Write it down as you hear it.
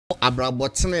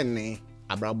abrabotene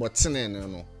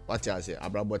no what you say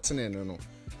abrabotene no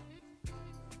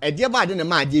e dey bad na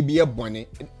ma dey be bone.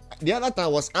 The other time I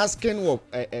was asking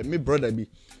me brother be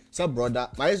say brother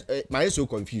my so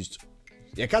confused.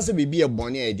 You can't say be a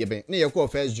bone e dey ben na you call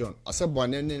First John I say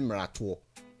bone ne mrato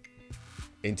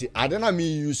enti I don't know me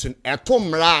using eto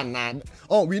mra na.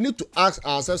 Oh, we need to ask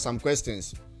ourselves some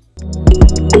questions.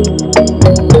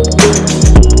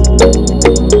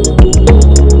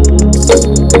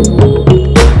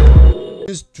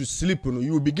 To sleep,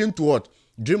 you will begin to what?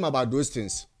 Dream about those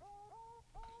things.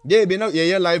 They be not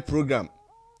your live program.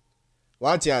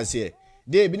 What you say?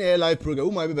 They be a live program.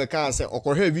 Who might be because say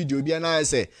Okoh video be na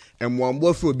say and one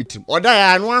boy for bitim. Or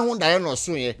die and one die no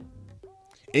so ye.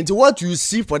 Into what you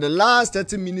see for the last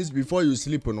 30 minutes before you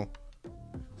sleep, no.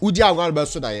 Udi agwa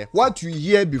so that what you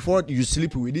hear before you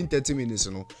sleep within 30 minutes,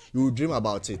 no, you will dream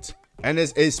about it. And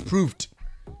it's proved.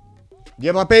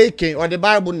 The papa or the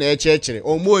Bible na church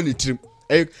or more ni trim.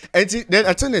 And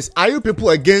the thing is, are you people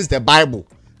against the Bible?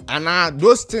 And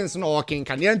those things not working.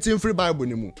 Can you team free Bible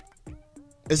anymore?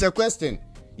 It's a question.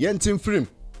 You team free.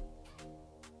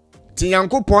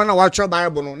 Tiyanko pona watch your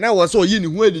Bible no. Now was so yin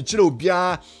who the chiro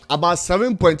bia about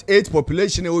 7.8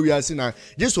 population we are seeing now.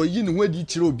 Just so yin who the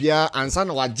chiro bia and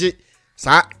sana waje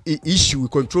sa issue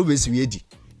controversy we di.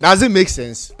 Does it make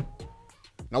sense?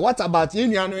 Now what about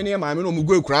any mama no mu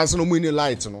go cross no mu any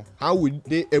light no? How would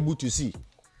they able to see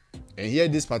and hear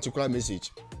this particular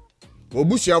message?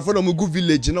 Obusia for no mu go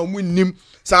village no mu nim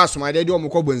sa asomade de o mu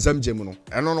ko bonsam gem no.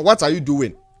 And no what are you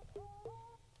doing?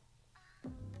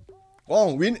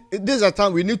 Oh, this is a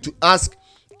time we need to ask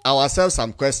ourselves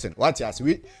some questions. What yes,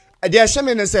 they are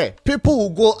sharing say people will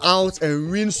go out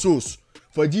and win souls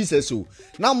for Jesus. So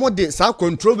now more they some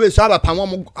controversy about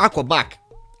pamamo back.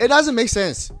 It doesn't make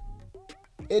sense.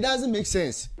 It doesn't make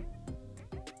sense.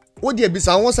 What they be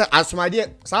say say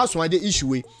asomade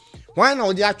issue. Why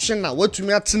now the action now what to me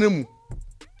atenemu?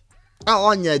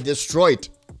 On you destroyed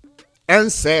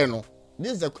and say no.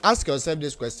 Ask yourself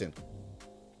this question.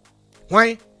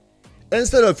 Why?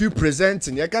 Instead of you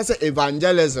presenting, you can say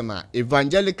evangelism,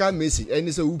 evangelical message, and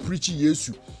you say who preach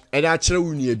Jesus, and that chere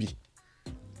wu bi.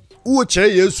 Who chere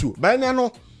Jesus? By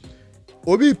now,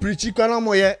 obi preach kana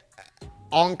moye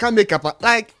on can make up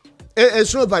like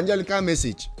it's not evangelical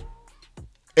message.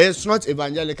 It's not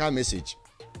evangelical message.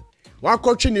 Wa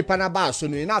kochi ni panaba so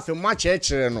no na fe ma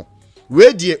chere no.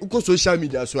 We die uko social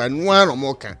media so anu an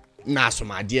mo kan na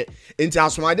asomade. Enti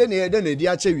asomade na ye de na di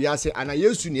a che wiase ana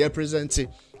Yesu na ye present.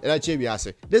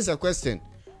 This is a question.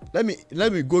 Let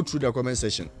me go through the comment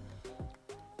section.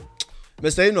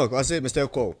 Mr. Enoch, I say, Mr.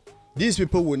 Ekow, these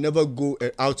people will never go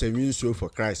out and win soul for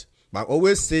Christ, but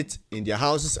always sit in their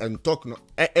houses and talk. No,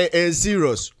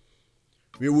 serious.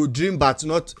 We will dream, but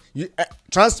not.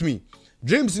 Trust me,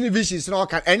 dreams and visions no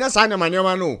can. Any sign of my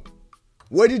no.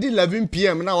 Where did 11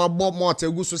 p.m. now? I bought more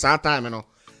to go so sad time, no.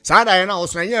 Sad I know.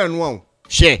 So yeah, no.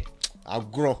 Share. I'll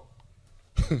grow.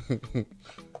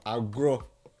 I'll grow.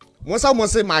 Most I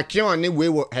must say my king on the way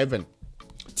to heaven.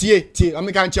 Tie,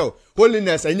 I can't tell.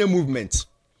 Holiness and your movement.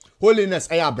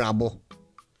 Holiness aya brabo.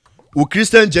 O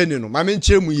Christian journey no. Ma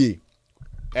menche mu ye.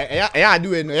 Aya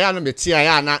do no me tie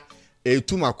aya na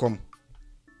etu makom.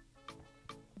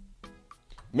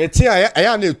 Me tie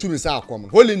aya na etu me sa akom.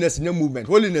 Holiness in your movement.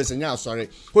 Holiness in your sorry.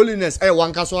 Holiness aya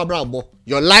wanka so brabo.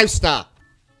 Your lifestyle.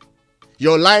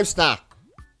 Your lifestyle.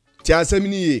 Tie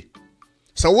asemi ye.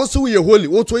 So what's we holy?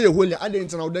 What we holy? I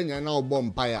didn't know then now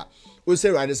bomb fire. We say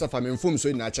right this from inform so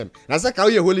in nachem. Na say how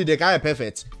you holy they guy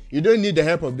perfect. You don't need the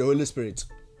help of the Holy Spirit.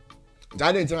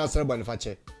 That international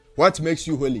manufacture. What makes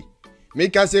you holy?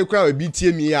 Make us say crowd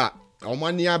BTM here. O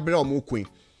man ya bre o mo queen.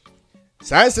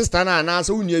 Say sister na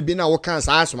so unu bi na wo kan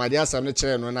sa asomade asam ne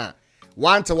kire no na.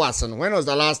 Want to was no. When was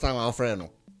the last time our friend no?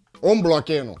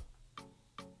 Unblocking no.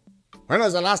 When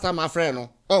was the last time my friend no?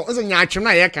 Oh, it's a nyachim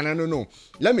na ye kana no.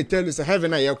 Let me tell you, say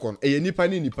heaven na ye kon. E nipa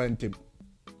ni nipa ntem.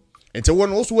 Ente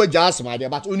won also we ja asomade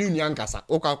but onu nu ankasa.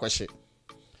 Okwa kwahye.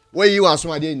 We yi wa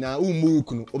asomade na umu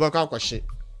kunu. Obakwa kwahye.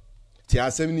 Ti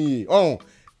asem ni. Oh,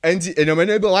 enti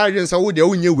enomene be wa adwen say wo de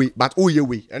unye we but o ye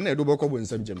we. Ena edo bokọ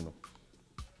bonsam gem no.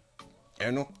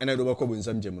 Ena edo bokọ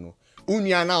bonsam gem no.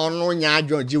 Unua na ono nya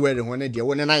adwen Jewellery ho ne de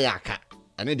wo ne na yaka.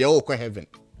 Ene de o kọ heaven.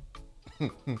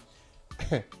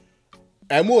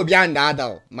 Emo obi anda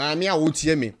ada maami a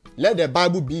wotie me. Let the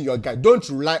Bible be your guide. Don't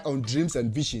rely on dreams and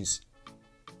visions.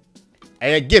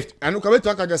 A gift. And you come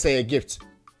to just say a gift.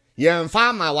 You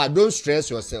farmer, don't stress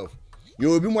yourself. You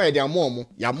will be more than mom.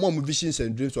 Your mom visions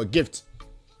and dreams or gift.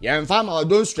 You farmer,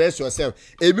 don't stress yourself.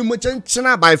 E be much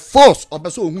by force or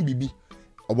person who be.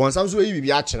 Or one some way you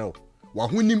be actual. wa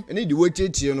hunim ene de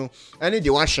wachetie no ene de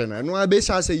wahye no eno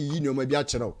abesha say yi nyoma bi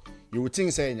akere you would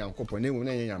think say nyankopon na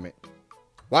na nyame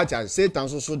what I Satan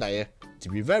so daye to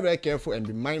be very very careful and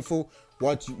be mindful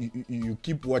what you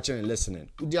keep watching and listening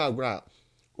udi agra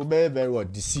obey very well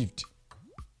deceived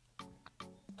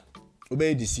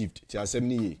obey deceived ti asem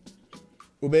ni ye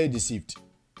obey deceived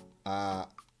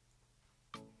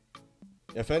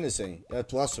your friend is saying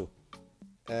twaso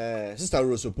sister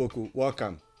Rose Opoku,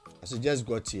 welcome. I just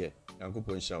got here.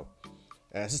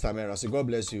 Sister Mary, I say God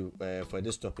bless you for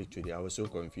this topic today. I was so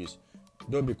confused.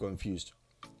 Don't be confused.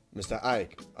 Mr.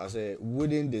 Ike, I say,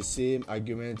 wouldn't the same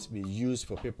argument be used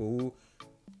for people who...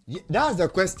 That's the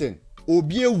question.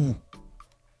 Obiewu.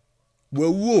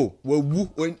 Wewu.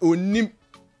 Onim.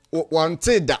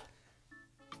 Wanted that.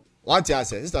 What I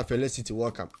say, Sister Felicity,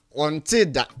 welcome.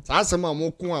 Wanted that. That's my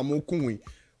mokunwe.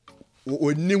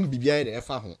 Onim bibia de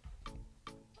efa ho.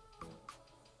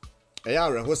 Eya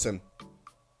rehosem.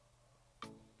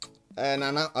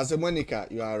 Nana, as a Monica,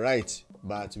 you are right,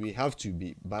 but we have to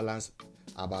be balanced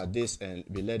about this and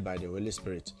be led by the Holy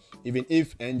Spirit. Even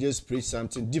if angels preach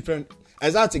something different,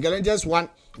 exactly Galatians 1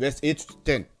 verse 8 to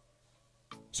 10.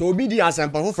 So obedience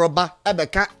and power for ba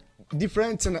ebeka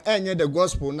different in the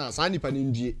gospel now.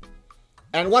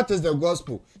 And what is the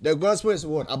gospel? The gospel is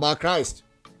what? About Christ.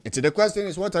 And the question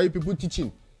is, what are you people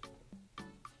teaching?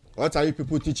 What are you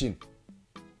people teaching?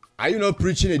 Are you not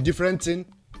preaching a different thing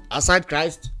aside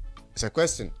Christ? It's a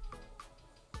question.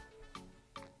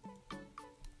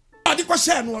 The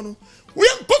question one. We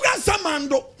program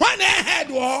samando when ahead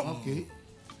war. Okay.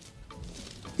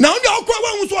 Now the Okoh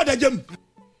one was the gem.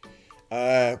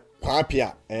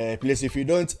 Please, if you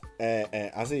don't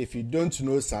I say if you don't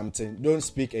know something, don't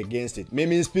speak against it.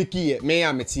 Me speak here, me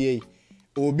am tie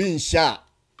obi nsha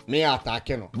me attack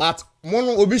no. But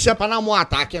mono obi sha pa na mo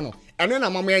attack no. Eno na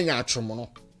mama anya atwom no.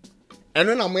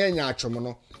 Eno na mo anya atwom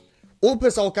no. O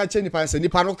pesa o ka che nipa se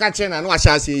nipa no ka che na no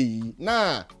ahya ase yi.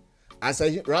 Na as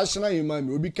a rational human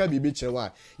being, obi ka bibi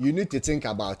chewa, you need to think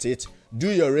about it,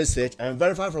 do your research and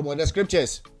verify from other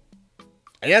scriptures.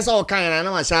 And yes, all kind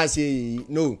of ahya ase yi.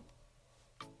 No.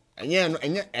 And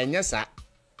yes, sir.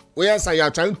 Yes, sir, you are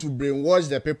trying to brainwash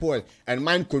the people and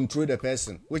mind control the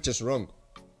person, which is wrong.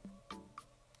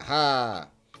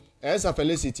 As a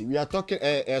Felicity, we are talking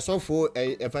so for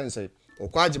a friend say,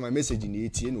 Okoh Agyemang message in the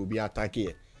 18 will be attacked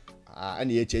here.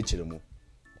 And the church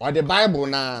or the Bible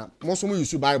now, most of you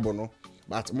use Bible no,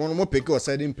 but more pick or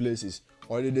certain places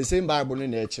or the same Bible in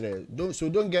the church.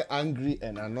 Don't get angry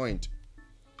and annoyed.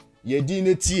 Ye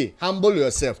dignity, humble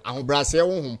yourself. And brass your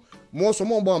home. Most of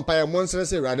my empire monsters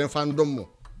say rather fandom.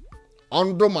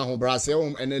 Undom my brass your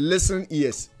home and listen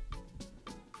ears.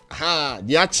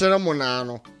 The actual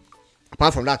monano.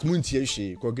 Apart from that,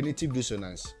 muntie cognitive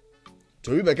dissonance.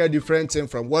 To be a different thing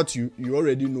from what you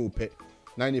already know.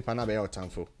 90 pana time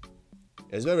for.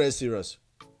 It's very, very serious.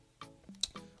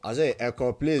 I say,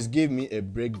 Ekow, please give me a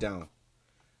breakdown.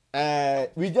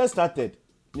 We just started.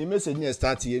 The message near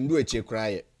starting and do a check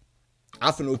cry.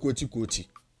 After no koti.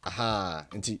 Aha,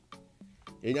 nti.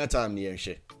 Enya time near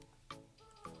she.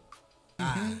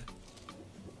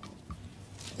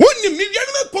 When you me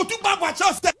potu baba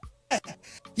just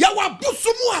ya wa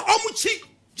busumua omuchi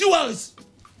jewels.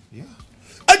 Yeah.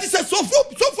 And this is so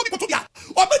for ya.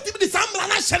 Obeti the samla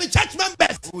na share church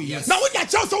members. Oh yes. Now when ya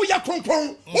church so ya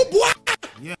kronkron. Obua.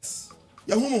 Yes.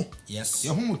 Ya humo. Yes.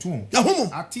 Ya humo too. Ya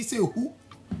humo. Ati say who?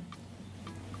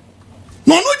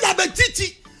 No ya be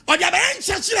titi. O ya be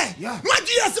enchechire. No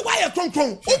adi ya say why ya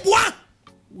kronkron. Obua.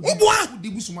 Obua.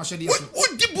 Dibusuma share ya.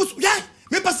 Udibus. Yeah.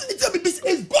 Me person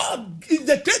is God is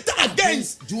the creator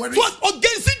against. What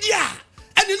against it?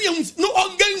 And then no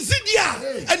against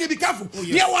it. And you be careful.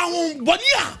 Yeah, one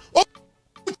bonia.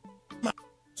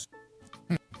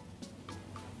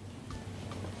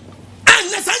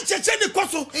 Chechene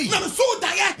koso na so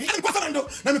daye and kwasando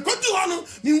na me kodu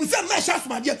hono mi unse me shaf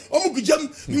madie omugujam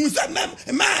mi unse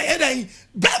me edan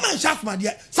Berman shaf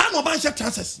madie san oban shaf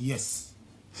chances. Yes.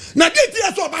 Na dey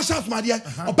tia so oban shaf madie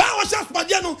oban wa shaf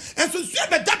madie no enso sue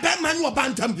be da Berman no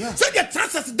oban tam say the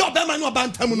chances do Berman no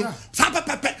oban tam no sa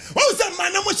pepe o say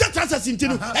man na mo shaf chances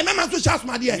intino e me man so shaf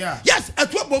madie. Yes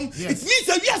atwobom it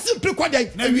means we are simply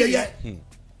kwade na we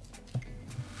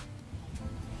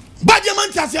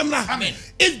Amen.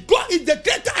 Is God is the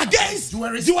creator against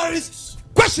jewelry?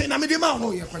 Question, I mean the man.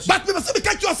 But we must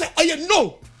catch you say, oh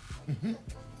no. And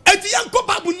the young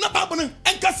babu na babu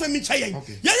and Castle Michael.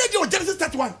 Yeah, Genesis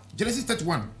 31. Genesis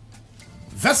 31.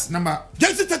 Verse number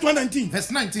Genesis 31 19.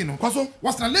 Verse 19.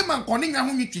 What's the lemon calling a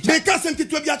humichi? Make us send it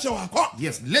to Biacho.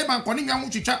 Yes, lemon calling a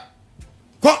humicha.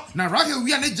 Na Rahel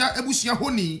we are Neja Ebusia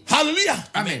Honi. Hallelujah.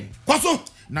 Amen.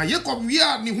 na Jacob we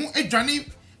are ni hu adwane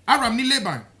Aram ni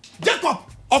Laban. Jacob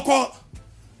Okoh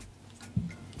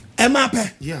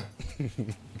Emape. Yeah.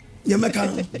 You make a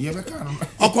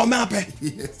Okoh Mape.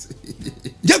 Yes.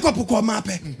 Jacob Okoh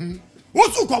Mape.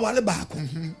 What's Okoh Wale back?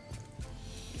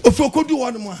 If you could do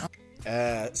one more.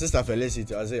 Sister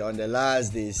Felicity, I say on the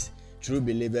last days, true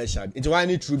believers shall. It's why I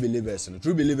need true believers. No?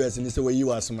 True believers in this way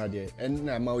you are somebody, and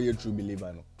I'm a true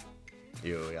believer. No?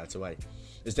 Yo, that's why.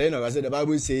 Mr. I said the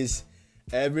Bible says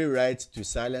every right to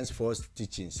silence false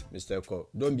teachings. Mr. Ekow,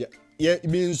 don't be. Yeah, it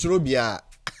means Robia.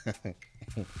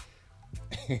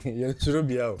 You're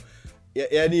Robia.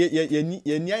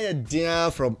 You're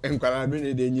dear from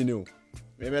Enquirabin, you know.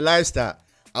 My lifestyle.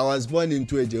 I was born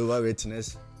into a Jehovah's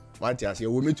Witness. What you say?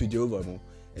 You want me to Jehovah,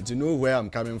 and to know where I'm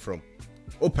coming from.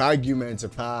 Okoh Agyemang,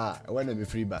 I want to be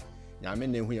free, but I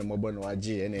mean, who you're mobile, no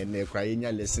AJ, and they're crying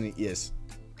your listening ears.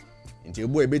 Until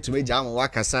boy, bit to me, jam,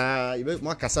 wakasa, you bet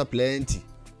makasa plenty.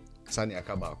 Sani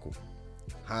akabako.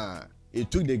 Ha! It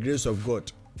took the grace of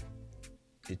God.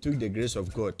 It took the grace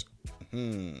of God.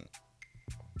 It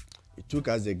took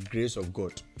us the grace of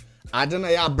God. I don't know,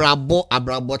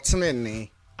 abrabotene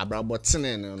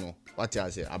no. What you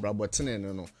say? Abrabotene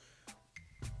no.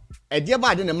 A dear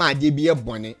bad in a man, be a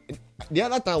bonnet. The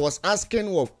other time I was asking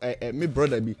what me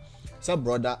brother be. So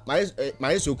brother,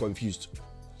 my so confused.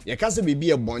 You can't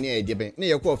be a bonnet a debate.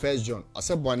 Near your first John, or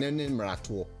some bonnet in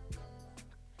Marato.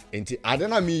 And I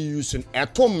don't know me using a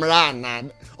tom ran.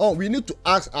 Oh, we need to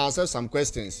ask ourselves some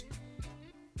questions.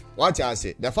 What you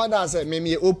say? The father said,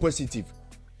 maybe O positive.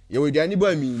 You will do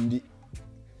anybody mean.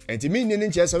 And to me,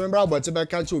 in chess, I remember about the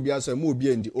country will be as a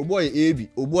movie and oh boy, AB,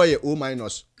 oh boy, O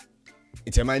minus.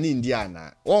 It's a man in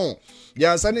Indiana. Oh, there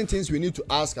are certain things we need to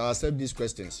ask ourselves these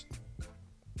questions.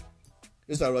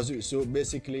 So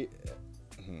basically,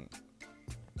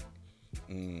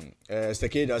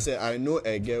 Stekeda said, I know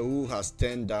a girl who has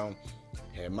turned down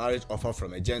her marriage offer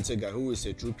from a gentle guy who is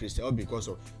a true Christian, all because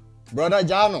of brother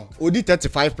Jano, Odi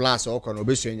 35 plus or can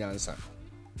obey your answer.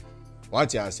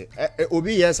 What you say?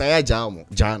 Obi yes, I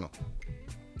Jano.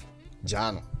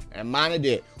 A man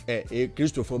there, a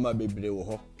Christopher baby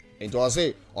wo. It was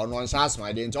say on one chance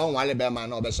my day, on one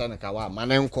man or Beshana Kawa,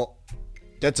 Manenko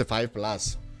 35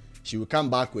 plus. She will come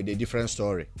back with a different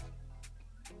story.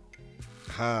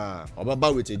 Ha,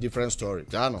 Obaba with a different story.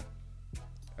 Jano.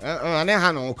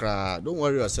 Don't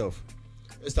worry yourself.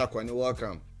 Mr. Kwani,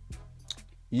 welcome.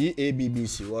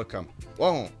 EABBC, welcome.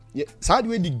 Oh, yeah,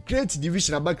 sadly, the great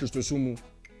division about Christosumu.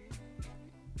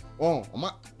 Oh,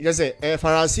 you say a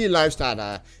Pharisee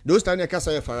lifestyle. Those times you can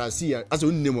say a Pharisee as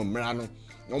a name of Merano.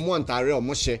 No more entire or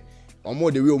Moshe, or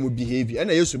more the way we behave.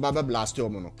 And I used to Baba blast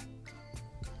your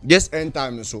just end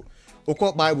time so.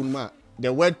 Okoh Bible man,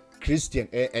 the word Christian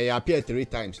appear 3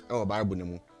 times. Oh, Bible no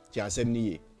more. She has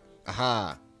 70.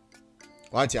 Aha.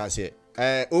 What you say?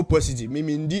 Opposite.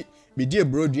 Me dear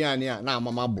brodian now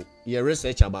mama bo. You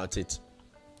research about it.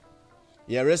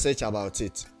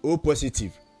 O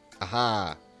positive.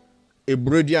 Aha. A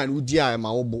brodian who dear my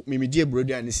obo. Me dear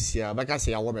brodian is here. Baka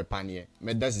say I want me panie.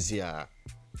 Me that is here.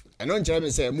 I don't tell me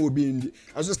say mo be in.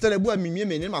 I just tell a boy me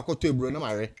name I to bro na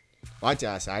mare. What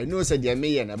you say? I know say they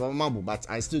may and mama bo, but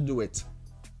I still do it.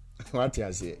 What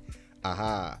you say?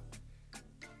 Aha.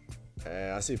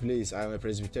 I say please, I am a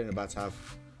Presbyterian but have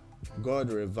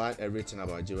God revealed everything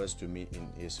about Jesus to me in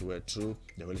His word through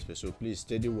the Holy Spirit. So please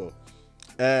study well.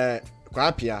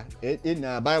 Kwapia in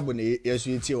the Bible is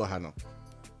sweet or hano.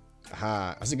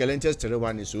 Ha, I see Galatians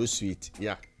 3:1 is so sweet.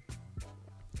 Yeah.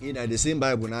 In the same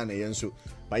Bible na yenso.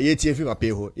 But yet if you pay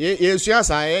ho. Yes, yes,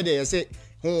 I heard they say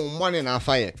money na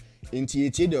fire. Into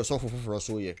yet the so for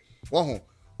so ye. Wo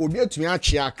obi atumi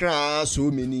atwe akra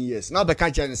so many years. Now be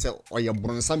catch and say or your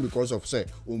bronsan because of say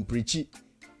preachy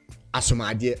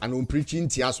asomade and preaching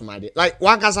ti asomade. Like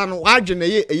wakasa no wadwene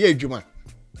ye adwuma.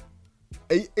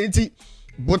 Enti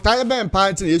botaye be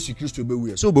emparty Yesu Kristo be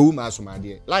wu. So be wu ma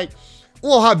asomade. Like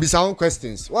who have some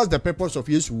questions. What's the purpose of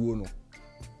Yesu wu no?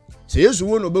 Say Yesu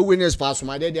wu no be witness for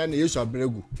asomade dey na Yesu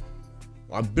abregu.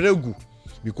 Abregu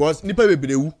because nipa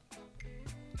bebrewu.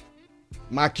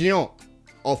 Makion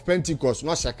of Pentecost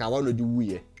no shakawa no di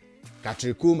wuye.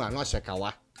 Katrikuma no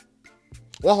shakawa.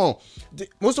 Wow,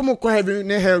 most of them go heaven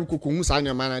ne hell kukumu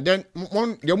sanya man then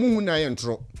mon de mu na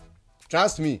yentro.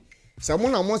 Trust me.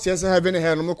 Someone almost yes heaven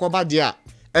hell no ko ba dia.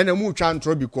 And mu twa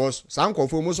ntro because some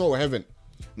confirm most of heaven.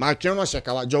 Makion no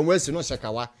shakawa, John Wesley no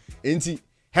shakawa. Enti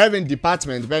heaven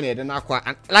department ben e na kwa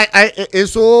like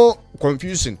it's so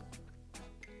confusing.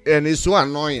 And it's so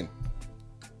annoying.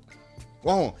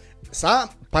 Wow, sa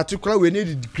particular we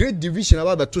need great division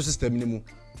about the two system anymore.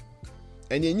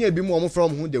 And you be more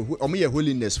from who the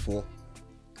holiness for.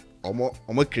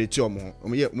 omo create omo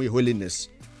holiness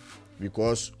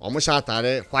because omo sha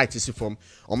atare white is form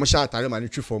omo sha atare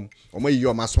manitri form omo yi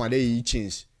omo so ade yi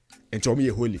chains and omo ye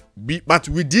holy but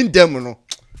within them no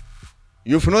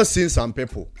you've not seen some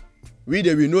people we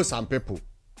know some people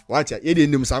what ye dey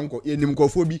nim sanko ye nim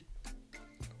kofobi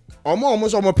omo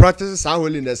so practice sa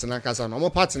holiness na kasa no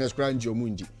omo partners kra nji omo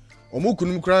ndi omo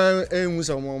kunum kra enhu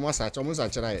se omo sa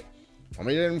chira ye omo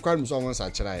ye nim kra so omo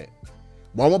sa chira ye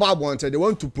but omo ba wanted they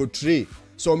want to portray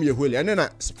some ye holy and na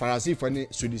Pharisee for ni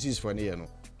Sadducees for ni ye no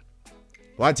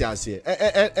what you say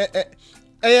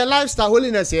a lifestyle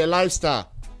holiness a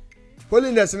lifestyle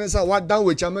holiness is what down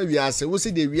which am we ase we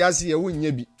see the we ase ye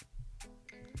wonye bi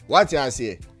what you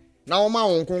say now ma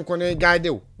won konkon guide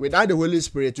you without the Holy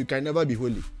Spirit you can never be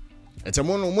holy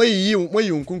etemo no mo yi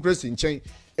nkonkon sin chen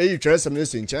eyi twere sem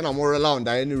sin chen na mo rely on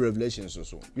that any revelations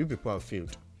so you people have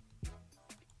failed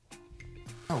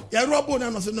ya robo na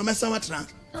no se no mesa matra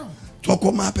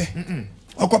toko mape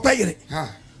okopa yire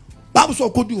babu so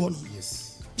kodu ho no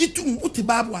yes jitum uti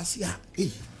babu asia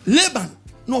Laban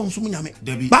no nsum nyame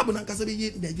babu na nkasa be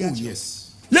ye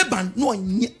yes Laban no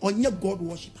onye God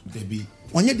worshiper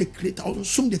onye the creator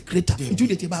nsum the creator into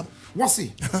the babu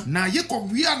wasi na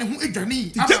Jacob wi ane ho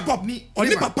adwane Jacob ni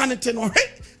oni papa ne te no he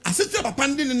asete papa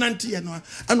ndi ne nante ye no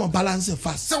ana balance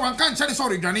fast se wan kan chare so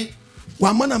redwane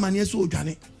wa mana mane so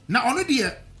odwane na ono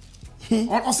de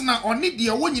osina oni de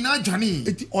wo nyina adwane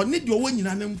eti oni de wo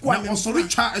nyina ne nko na osori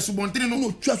twa asubontere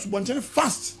no twa asubontere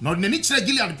fast na nani kire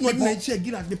Gilead people na kire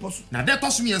Gilead people na de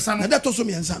to so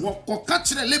miensa no wo ka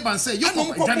kire Laban say Jacob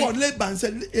adwane Laban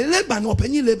say Laban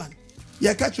opanyi Laban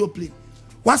ya catch your plane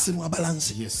wase no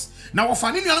balance yes na wo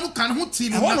fa ni nuanum kan ho ti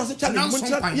no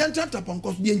na yan chapter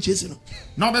ponkos bi enchese no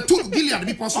na obetu Gilead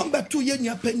people so obetu ye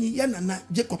nua panyi ye nana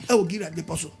Jacob e o Gilead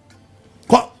people so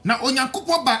ko na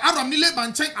onyankopɔ ba Aram ni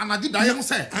Laban chen anadwo da ye ho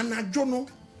se anadwo no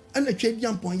ana twa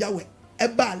diampon yawe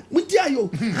ebal muti ayo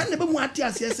ane be mu ate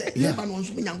ase se Laban no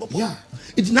nso nyankopɔ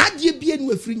it na die bie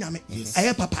nu afiri nyame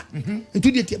aye papa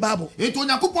ntu die tie bible et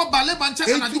onyankopɔ ba Laban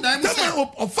chen anadwo da ye ho se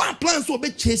of our plans so be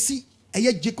chesi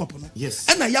aye Jacob no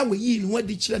ana yawe yi ni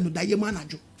wadi kire no da ye mu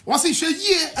anadwo wasi hwe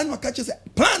yie ana ka che se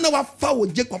plan na wa fa wo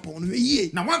Jacob no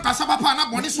yie na wan kasa papa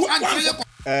na bone so anche ye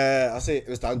I say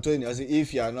Mr. Anthony I say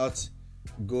if you are not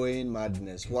going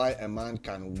madness why a man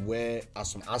can wear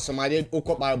asomade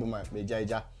Okoh Bible man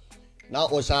mejaija now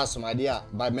osha asomade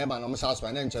by member no msa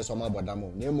asomade na nche so ma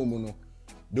bodamo na emumu no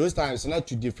those times not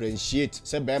to differentiate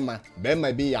say bema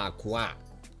be yakoa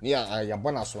ni ya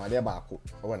bona asomade ba ako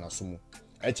o na sumu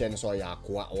eche ni so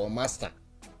yakoa or master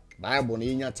Bible no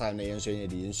nya time na yenso nya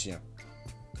de yensua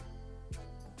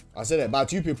I said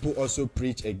but you people also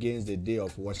preach against the day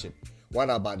of worship. What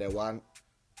about the one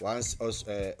once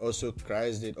also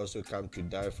Christ did also come to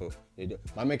die for the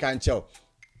Mama can tell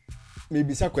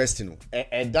maybe a question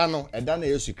edano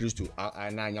Yesu Christo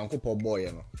na Nyankopɔ boy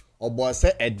no obo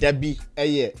say edabi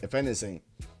eye if anything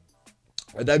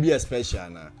edabi special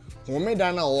na home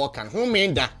da na wo kan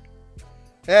home da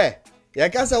ya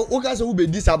kasa wo kasa wo be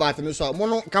di sabat no so mo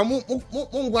no ka mo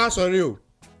ngwa asori o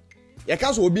ya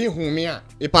kasa obi home a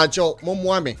ipacho mo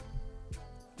moame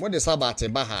mo de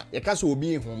sabat ba ha ya kasa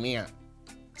obi home a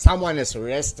someone is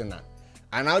resting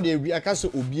and now they akasa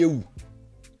obi ewu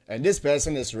and this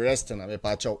person is resting me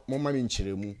pacho mo mama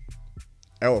nchiremu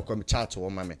e wo come chat wo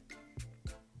mama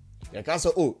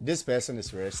yakasa oh this person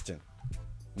is resting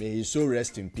may he so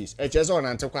rest in peace e chezo on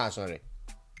antekwa asori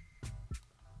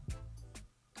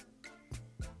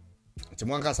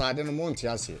timonka sa ade no monti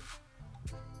ase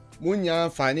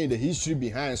munya finding the history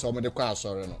behind so mo de kwa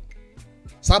asori no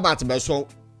sabat be so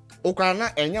okra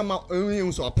na enyama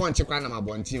enwi so aponche kwa na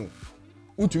mabontin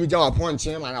utumi ja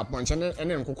aponche ma na aponche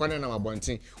ene nkokwa na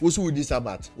mabontin wo so udi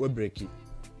sabat we break it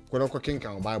kono ko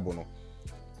kinkan Bible no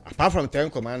apart from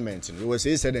 10 commandments it was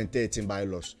 7:13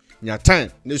 bylaws nya time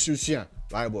na susua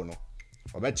Bible no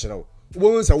obe kire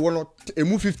wo won say wo no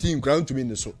emu 15 crown to me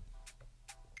ne so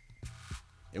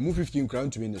emu 15 crown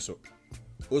to me ne so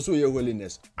also your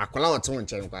holiness akola what won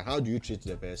chen kwa how do you treat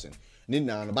the person ni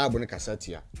na no Bible no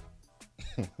kasatia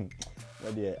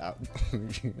what dey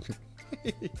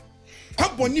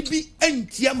Kaboni bi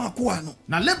entia makoa no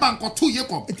na Laban kotu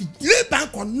Jacob Laban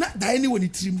kon na da any woni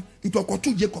trim into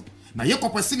kotu Jacob na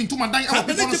Jacob person into madan awo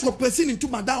people so person into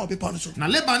madan awo people so na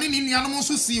Laban ni nuanom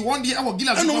so si one day awo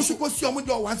Gilead no so ko si omo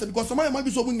do once because some man bi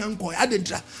so mo nyanko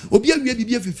adentra obi awie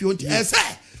bibia fifi onti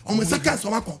say omo saka so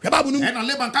makon e babu no na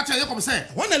Laban ka che Jacob say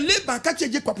wona Laban ka che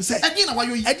Jacob say e na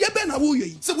wayo yi e be na wo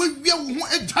yi say we wia wo ho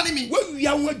adwane mi we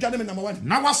wia wo adwane mi number 1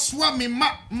 na wasoa me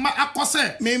ma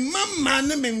akose me mama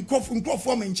ne me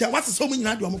nkofo me nche wase so mo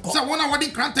nyina do mo ko say wona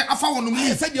wodi krante afa wono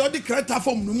mu say de odi krante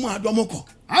afa wono mu ado mo ko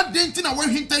Adenti na we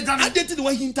hinta dwane. Adenti na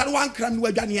we hinta no wan kram no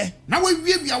adwane ye. Na we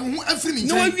wiawia wo ho afiri mi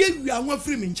nchen. Na we wiawia ho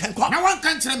afiri mi nchen ko. Na wan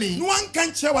kan kire mi. Na wan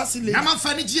kan kire wasile. Na man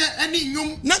fa ni je ani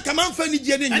nyum. Na ka man fa ni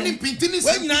je ani nyum. Ani pintini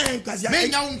se. We nyina en kwase. Me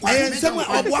nya wo kwase. En sem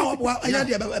oboa anya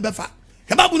de be fa.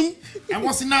 Ke babunu. En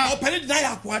wose na opere de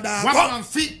ya kwada. Wa man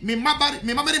fi me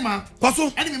mabari ma.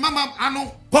 Koso. Ani me mama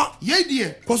ano. Ko. Ye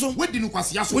die. Koso. We di no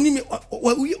kwase ya so. Oni me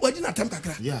wadi na tam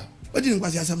kakra. Yeah. Wadi ni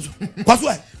kwase asam so. Koso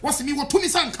e. Wose mi wo tumi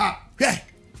sanka. Hwe.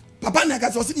 Papa na ka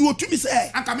so mi wo tumi se.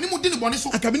 Anka me ni mu di ni bone so.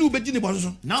 Anka me ni wo be di ni bone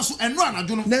so. Nanso enu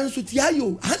anadwo no. Nanso ti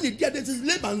ayo. Ha ne dia de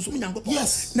labor nso nyankopon.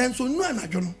 Yes. Nanso nu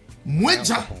anadwo no.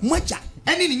 Mweja.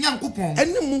 Eni ni nyankopon.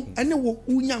 Ene wo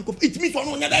nyankopon. It means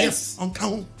ono nya da. Yes. On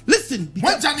count. Listen.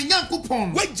 Mweja ni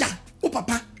nyankopon. Mweja. O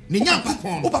papa. Ni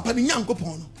nyankopon. O papa ni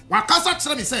nyankopon no. Wakasa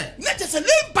kire me say. Na je se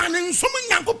labor nso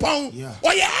nyankopon.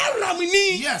 Oye aram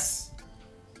ni. Yes.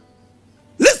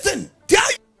 Listen. Ti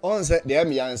ayo. On say the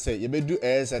me yan say you be do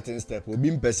a certain step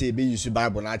obi mpese e be use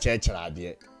Bible na church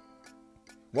ade.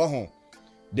 Wo ho.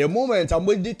 The moment I'm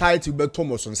with the title be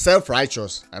Thomas on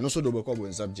self-righteous and also do be call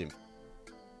on subject.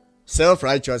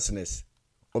 Self-righteousness.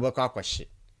 Obeka kwashe.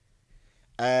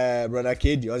 Brother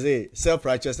KD, I say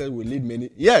self-righteousness will lead many.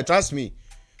 Yeah, trust me.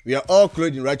 We are all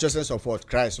clothed in righteousness of what?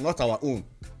 Christ, not our own.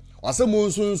 I say mun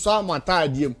sa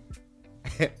matadiem.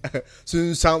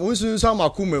 Sun sa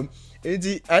makumem.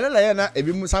 Enti ala na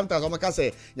ebi sometimes omaka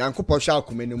say Yankopon sha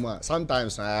akumeni mu.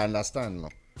 Sometimes I understand no.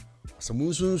 So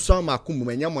mun sa makumem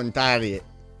enya montare.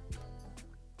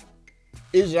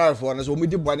 Israel for us, when we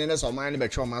did one so man be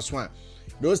choma swan.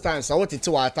 Those times I want it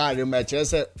to atare me chere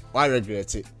say why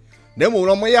regret it. Them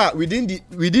no mo ya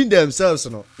within themselves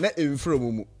no na emfro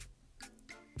mu.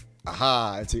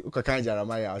 Aha, enti ukakan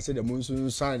Jeremiah I say the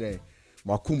munsun san den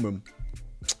makumem.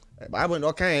 Bible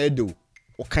no kan edo.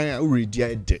 O kan u ready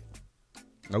ede.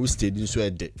 Na we stay din so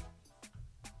ede.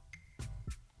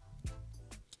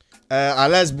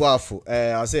 Alex Boafo,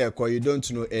 I say Ekow, you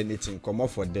don't know anything. Come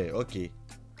off for there. Okay.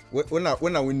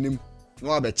 When I win no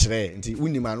abekire nti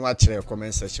unim anu akire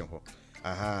comment section ho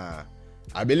aha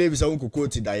I believe say unku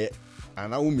quote daye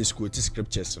and I will misquote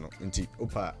scriptures no nti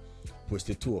opa post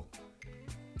it to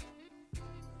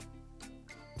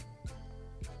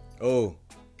oh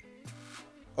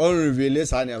on reveal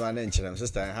say na ba na nkire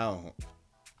sister ha ho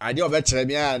ade obekire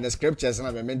me the scriptures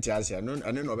na be menti asia no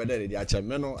ane no obeda dey akire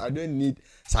me no I don't need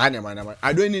say na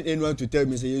I don't need anyone to tell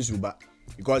me say yesu ba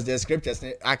because the scriptures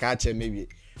aka akire maybe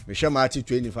me share Matthew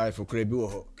 25 for krebi wo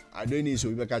ho I don't need so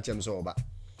we be catch him so oba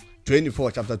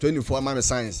 24 chapter 24 man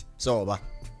science so oba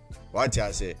what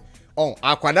I say on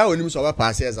akwada onim so oba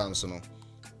pass exams no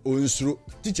onsuro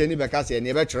teacher ni be ka say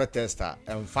na be try tester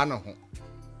emfa na ho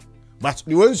but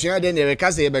the one sua dey na be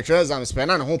ka say be try exams pe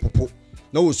na ho popo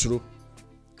na osuro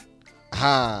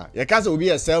ha ye ka say obi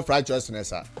a self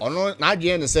righteousness ono na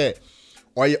adwe ne say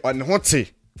oye on ho te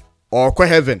or kwa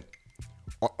heaven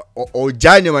o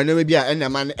janye manome bia ena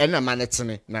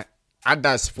manetene na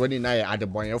others for ni na ya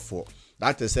adebonyefo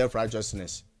that is self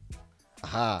righteousness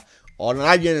aha or na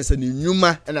agye say ni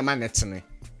nyuma ena manetene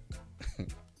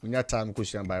unya time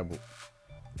question Bible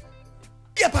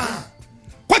yepa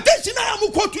quotation na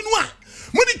am quote nu a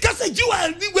mudi kasa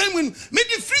Jewellery ni when me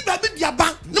di free baby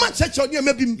diaba na ma church on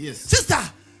mabim sister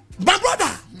my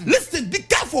brother listen be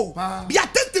careful be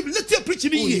attentive let you preach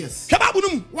in here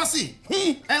kababunum wasi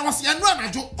wasi anu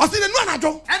anajo wasi anu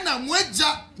anajo ena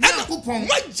mweja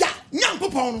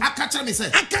nyankopon akacha me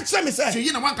say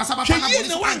you na wan kasa ba na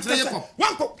bonus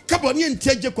wan kaboni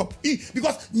entie Jacob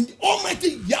because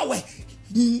almighty Yahweh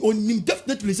onim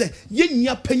definitely say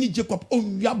yenya panyi Jacob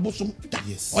onua bosom da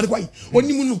or why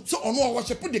onim no so ono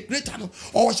worship the creator no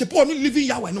or worship on living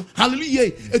Yahweh no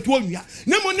hallelujah etu onua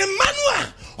na mo ne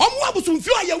manua omo abosom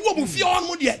fi aye wo bo fi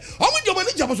on de omo jomo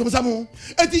ne jabosom samo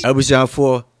eti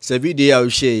abusianfo se video a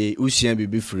uhye usia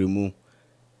bibi firi mu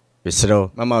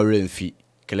besero mama remfi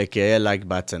keleke like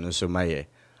button so maye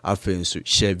afen so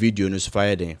share video no so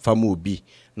fire den fama obi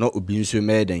no obi nso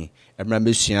meden emra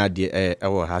mesua de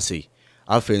ewo ha sei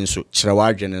afen so kyerɛwa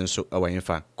adwene nso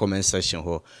awanyefa comment section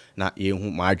ho na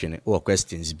yehu ma adwene o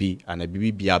questions bi ana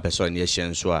bibia beso na ye hye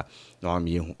nso a na am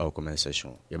yehu comment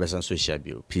section ye besan so share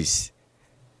bio peace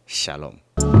shalom.